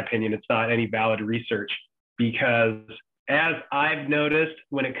 In my opinion, it's not any valid research, because as I've noticed,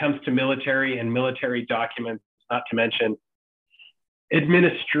 when it comes to military and military documents, not to mention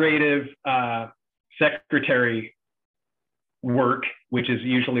administrative secretary work, which is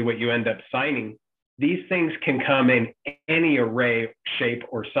usually what you end up signing, these things can come in any array, shape,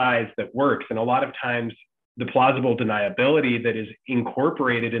 or size that works. And a lot of times the plausible deniability that is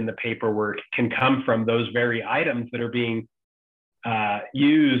incorporated in the paperwork can come from those very items that are being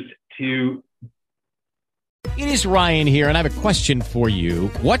used to. It is Ryan here, and I have a question for you.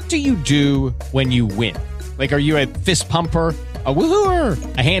 What do you do when you win? Like, are you a fist pumper, a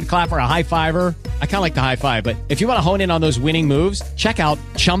woohooer, a hand clapper, a high fiver? I kind of like the high five, but if you want to hone in on those winning moves, check out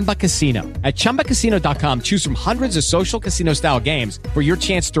Chumba Casino. At ChumbaCasino.com, choose from hundreds of social casino style games for your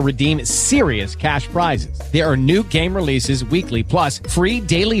chance to redeem serious cash prizes. There are new game releases weekly, plus free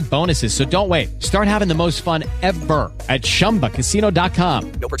daily bonuses. So don't wait. Start having the most fun ever at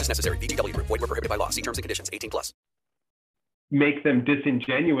ChumbaCasino.com. No purchase necessary. VGW Group. Void where prohibited by law. See terms and conditions. 18+. Make them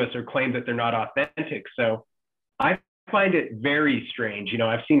disingenuous or claim that they're not authentic. So I find it very strange. You know,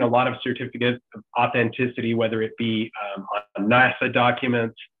 I've seen a lot of certificates of authenticity, whether it be on NASA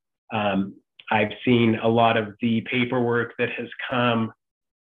documents. I've seen a lot of the paperwork that has come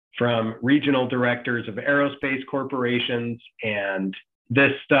from regional directors of aerospace corporations, and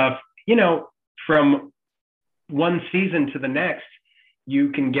this stuff, you know, from one season to the next, you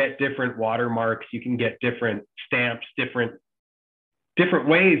can get different watermarks, you can get different stamps, different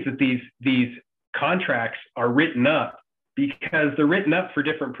ways that these contracts are written up, because they're written up for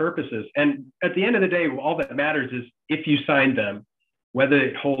different purposes. And at the end of the day, all that matters is if you signed them, whether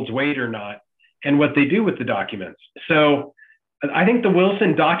it holds weight or not, and what they do with the documents. So I think the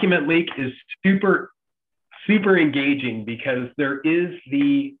Wilson document leak is super, super engaging, because there is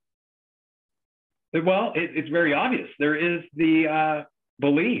it's very obvious. There is the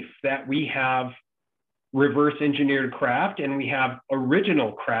belief that we have reverse engineered craft, and we have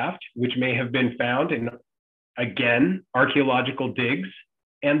original craft, which may have been found in, again, archaeological digs,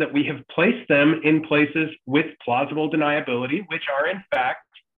 and that we have placed them in places with plausible deniability, which are in fact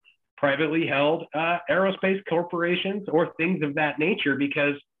privately held aerospace corporations or things of that nature.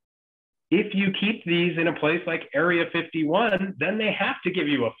 Because if you keep these in a place like Area 51, then they have to give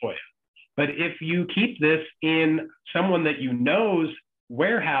you a FOIA. But if you keep this in someone that you know's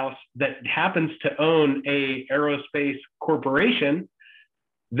warehouse that happens to own a aerospace corporation,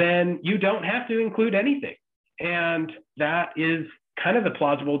 then you don't have to include anything. And that is kind of the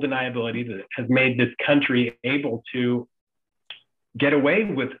plausible deniability that has made this country able to get away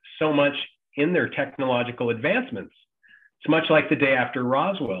with so much in their technological advancements. It's much like the day after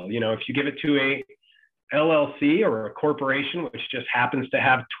Roswell. You know, if you give it to a LLC or a corporation, which just happens to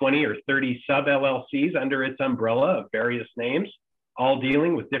have 20 or 30 sub LLCs under its umbrella of various names, all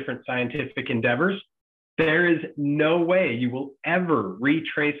dealing with different scientific endeavors, there is no way you will ever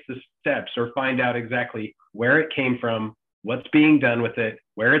retrace the steps or find out exactly where it came from, what's being done with it,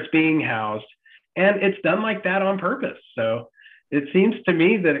 where it's being housed. And it's done like that on purpose. So it seems to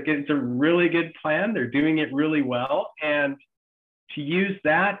me that it's a really good plan. They're doing it really well. And to use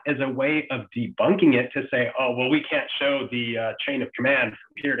that as a way of debunking it, to say, oh, well, we can't show the chain of command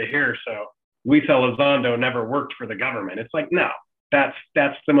from here to here, so Luis Elizondo never worked for the government. It's like, no, that's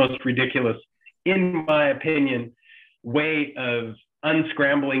the most ridiculous, in my opinion, way of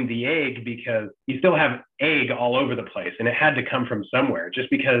unscrambling the egg, because you still have egg all over the place, and it had to come from somewhere. Just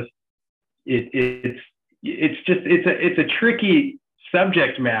because it's a tricky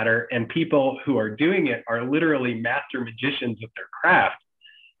subject matter, and people who are doing it are literally master magicians of their craft.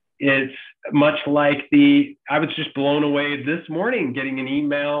 It's much like I was just blown away this morning getting an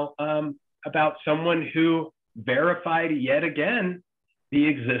email about someone who verified yet again the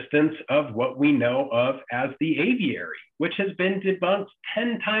existence of what we know of as the aviary, which has been debunked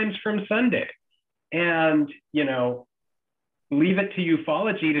 10 times from Sunday. And, leave it to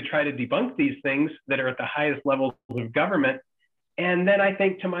ufology to try to debunk these things that are at the highest levels of government. And then I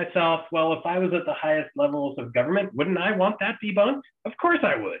think to myself, well, if I was at the highest levels of government, wouldn't I want that debunked? Of course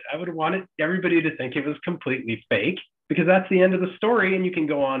I would. I would want everybody to think it was completely fake, because that's the end of the story and you can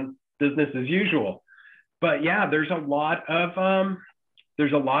go on business as usual. But yeah, there's a lot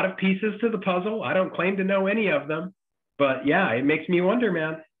of pieces to the puzzle. I don't claim to know any of them, but yeah, it makes me wonder,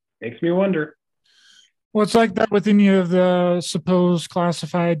 man. Makes me wonder. Well, it's like that with any of the supposed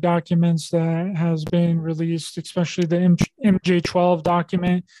classified documents that has been released, especially the MJ12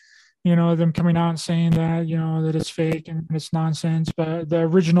 document, them coming out and saying that, that it's fake and it's nonsense, but the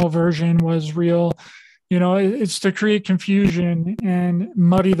original version was real. It's to create confusion and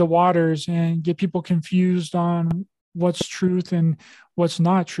muddy the waters and get people confused on what's truth and what's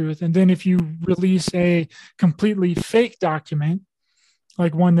not truth. And then if you release a completely fake document,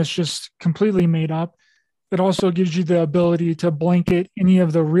 like one that's just completely made up, it also gives you the ability to blanket any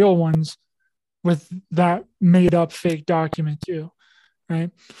of the real ones with that made up fake document too,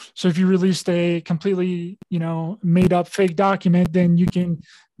 right? So if you released a completely, made up fake document, then you can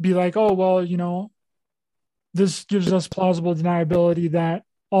be like, oh, well, this gives us plausible deniability that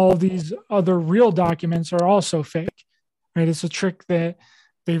all these other real documents are also fake, right? It's a trick that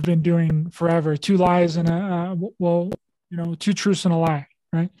they've been doing forever. Two lies and two truths and a lie,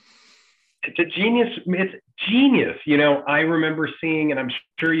 right? It's genius. I remember seeing, and I'm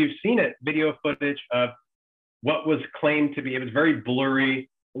sure you've seen it, video footage of what was claimed to be, it was very blurry.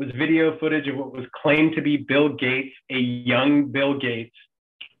 It was video footage of what was claimed to be Bill Gates, a young Bill Gates,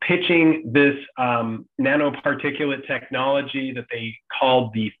 pitching this nanoparticulate technology that they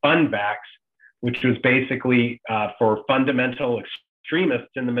called the FunVax, which was basically for fundamental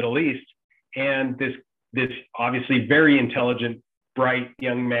extremists in the Middle East. And this obviously very intelligent, bright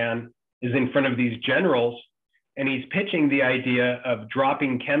young man is in front of these generals, and he's pitching the idea of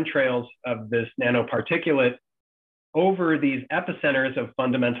dropping chemtrails of this nanoparticulate over these epicenters of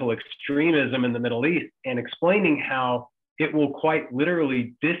fundamental extremism in the Middle East, and explaining how it will quite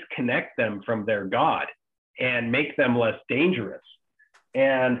literally disconnect them from their God and make them less dangerous.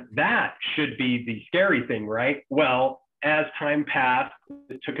 And that should be the scary thing, right? Well, as time passed,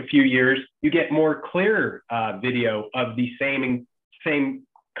 it took a few years, you get more clear video of the same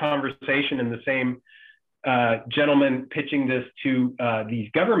conversation and the same gentleman pitching this to these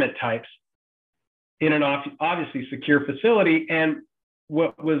government types in an obviously secure facility. And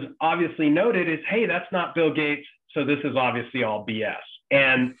what was obviously noted is, hey, that's not Bill Gates, so this is obviously all BS.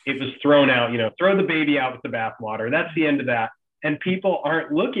 And it was thrown out, throw the baby out with the bathwater. That's the end of that. And people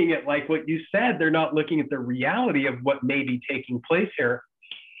aren't looking at, like what you said, they're not looking at the reality of what may be taking place here.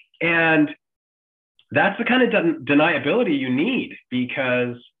 And that's the kind of deniability you need,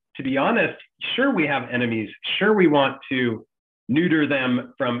 because to be honest, sure, we have enemies. Sure, we want to neuter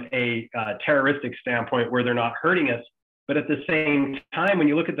them from a terroristic standpoint where they're not hurting us. But at the same time, when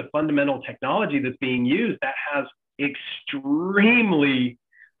you look at the fundamental technology that's being used, that has extremely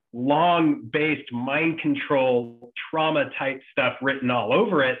long-based mind control, trauma type stuff written all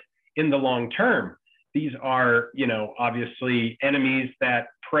over it in the long term. These are, obviously enemies that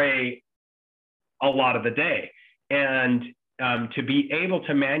prey a lot of the day. And to be able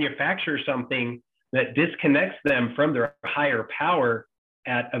to manufacture something that disconnects them from their higher power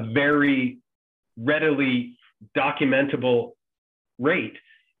at a very readily documentable rate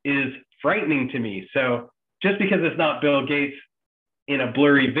is frightening to me. So just because it's not Bill Gates in a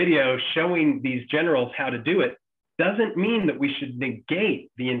blurry video showing these generals how to do it doesn't mean that we should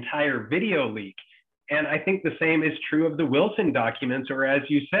negate the entire video leak. And I think the same is true of the Wilson documents, or as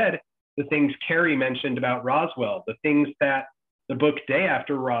you said, the things Carrie mentioned about Roswell, the things that the book Day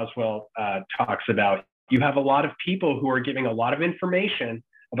After Roswell talks about. You have a lot of people who are giving a lot of information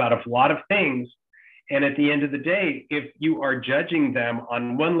about a lot of things. And at the end of the day, if you are judging them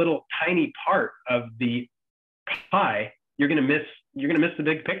on one little tiny part of the pie, you're going to miss you're going to miss the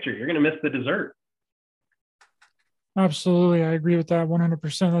big picture. You're going to miss the dessert. Absolutely. I agree with that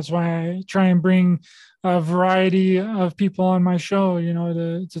 100%. That's why I try and bring a variety of people on my show,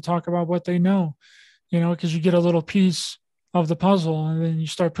 to talk about what they know, because you get a little piece of the puzzle and then you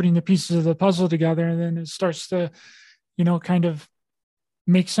start putting the pieces of the puzzle together, and then it starts to, kind of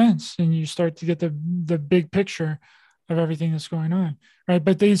make sense, and you start to get the big picture of everything that's going on. Right.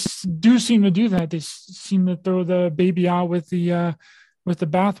 But they do seem to do that. They seem to throw the baby out with the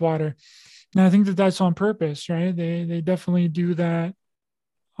bathwater. And I think that that's on purpose, right? They definitely do that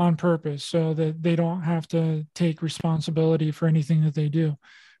on purpose so that they don't have to take responsibility for anything that they do,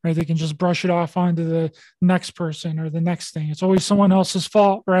 right? They can just brush it off onto the next person or the next thing. It's always someone else's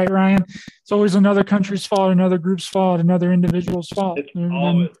fault, right, Ryan? It's always another country's fault, another group's fault, another individual's fault.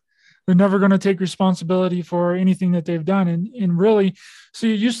 They're never going to take responsibility for anything that they've done. And really,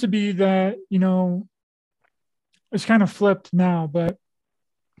 see, it used to be that, it's kind of flipped now, but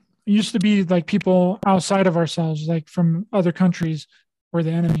it used to be like people outside of ourselves, like from other countries, were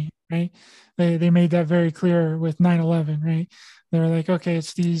the enemy, right? They made that very clear with 9/11, right? They're like, okay,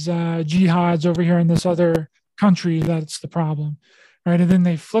 it's these jihads over here in this other country that's the problem, right? And then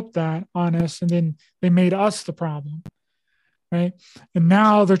they flipped that on us, and then they made us the problem, right? And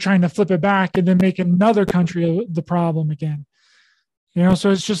now they're trying to flip it back and then make another country the problem again.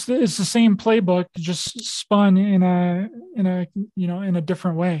 So it's the same playbook, just spun in a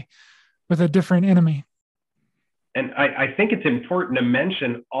different way with a different enemy. And I think it's important to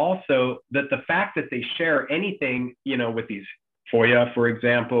mention also that the fact that they share anything, with these FOIA, for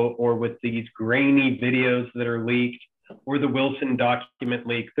example, or with these grainy videos that are leaked, or the Wilson document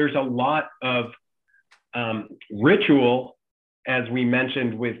leak, there's a lot of ritual, as we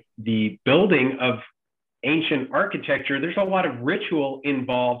mentioned, with the building of ancient architecture. There's a lot of ritual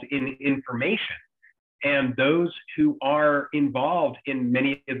involved in information. And those who are involved in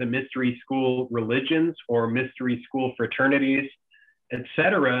many of the mystery school religions or mystery school fraternities,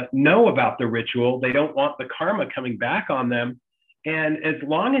 etc., know about the ritual. They don't want the karma coming back on them. And as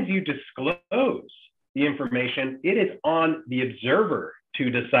long as you disclose the information, it is on the observer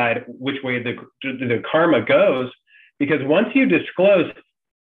to decide which way the karma goes. Because once you disclose,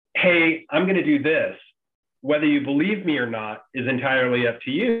 hey, I'm going to do this, whether you believe me or not is entirely up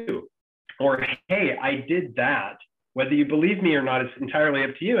to you. Or, hey, I did that, whether you believe me or not is entirely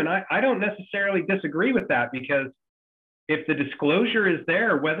up to you. And I don't necessarily disagree with that, because if the disclosure is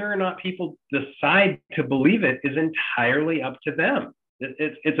there, whether or not people decide to believe it is entirely up to them.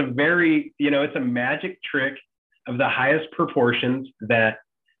 It's a very, it's a magic trick of the highest proportions that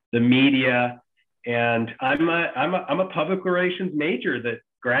the media, and I'm a public relations major that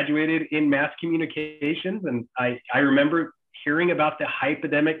graduated in mass communications. And I remember hearing about the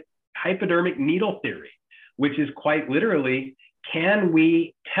hypodermic needle theory, which is quite literally, can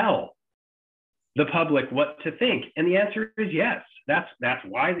we tell the public what to think? And the answer is yes. That's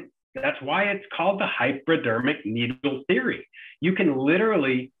why it's called the hypodermic needle theory. You can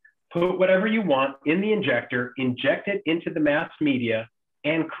literally put whatever you want in the injector, inject it into the mass media,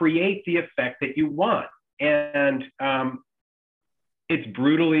 and create the effect that you want. And it's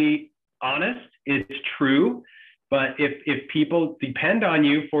brutally honest. It's true. But if people depend on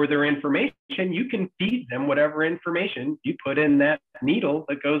you for their information, you can feed them whatever information you put in that needle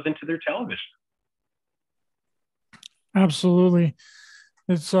that goes into their television. Absolutely.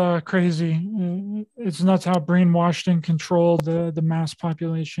 It's crazy. It's nuts how brainwashed and controlled the mass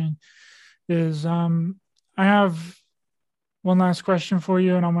population is. I have one last question for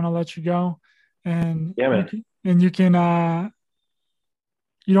you, and I'm going to let you go. And yeah, man. You can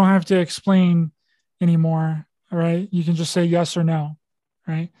you don't have to explain anymore. All right. You can just say yes or no.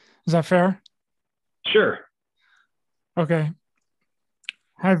 Right. Is that fair? Sure. Okay.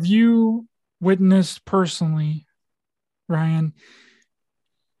 Have you witnessed personally, Ryan,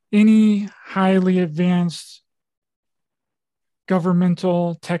 any highly advanced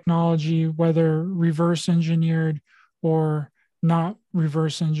governmental technology, whether reverse engineered or not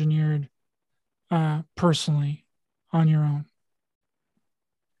reverse engineered, personally on your own?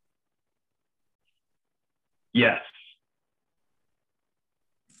 Yes.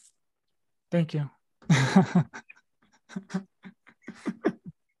 Thank you.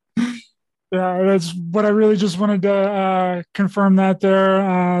 Yeah, that's what I really just wanted to confirm that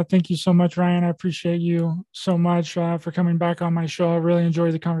there. Thank you so much, Ryan. I appreciate you so much for coming back on my show. I really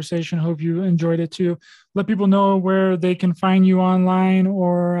enjoyed the conversation. Hope you enjoyed it too. Let people know where they can find you online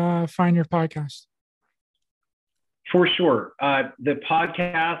or find your podcast. For sure. The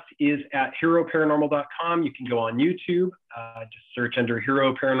podcast is at heroparanormal.com. You can go on YouTube, just search under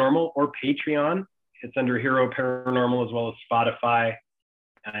Hero Paranormal, or Patreon, It's under Hero Paranormal as well as Spotify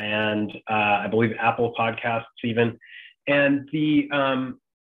and I believe Apple Podcasts even. And the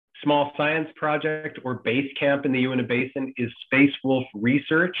Small Science Project or Base Camp in the Uinta Basin is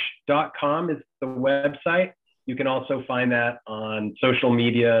spacewolfresearch.com is the website. You can also find that on social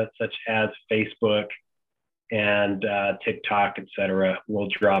media such as Facebook and TikTok, etc. We'll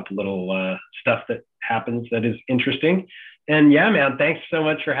drop little stuff that happens that is interesting. And yeah, man, thanks so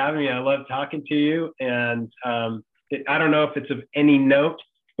much for having me. I love talking to you. And I don't know if it's of any note,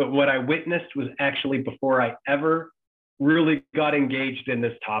 but what I witnessed was actually before I ever really got engaged in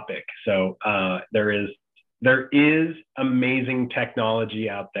this topic. So there is amazing technology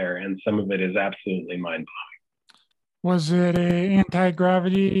out there, and some of it is absolutely mind-blowing. Was it a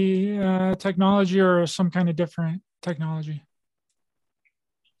anti-gravity technology or some kind of different technology?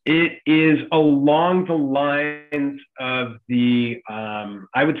 It is along the lines of the,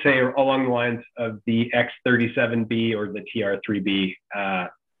 I would say along the lines of the X-37B or the TR-3B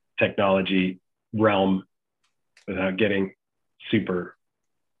technology realm, without getting super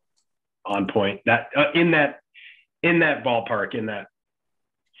on point. That in that ballpark, in that.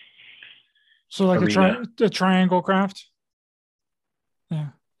 So like a triangle craft. Yeah.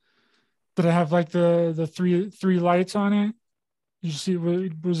 Did it have like the three lights on it? Did you see,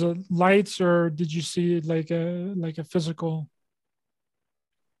 was it lights, or did you see like a physical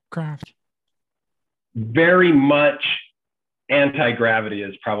craft? Very much anti-gravity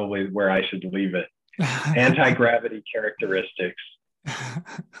is probably where I should leave it. Anti-gravity characteristics.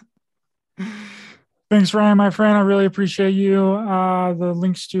 Thanks, Ryan, my friend. I really appreciate you. The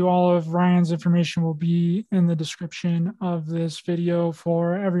links to all of Ryan's information will be in the description of this video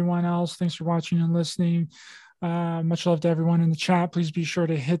for everyone else. Thanks for watching and listening. Much love to everyone in the chat. Please be sure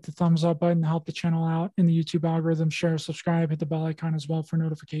to hit the thumbs up button to help the channel out in the YouTube algorithm. Share, subscribe, hit the bell icon as well for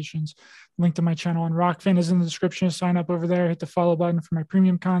notifications. Link to my channel on Rockfin is in the description. Sign up over there. Hit the follow button for my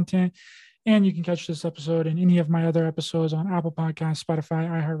premium content. And you can catch this episode and any of my other episodes on Apple Podcasts, Spotify,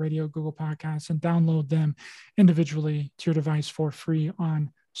 iHeartRadio, Google Podcasts, and download them individually to your device for free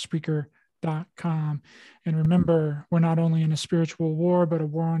on Spreaker.com. And remember, we're not only in a spiritual war, but a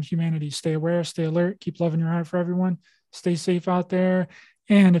war on humanity. Stay aware, stay alert, keep loving your heart for everyone. Stay safe out there.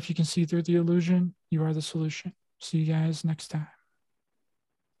 And if you can see through the illusion, you are the solution. See you guys next time.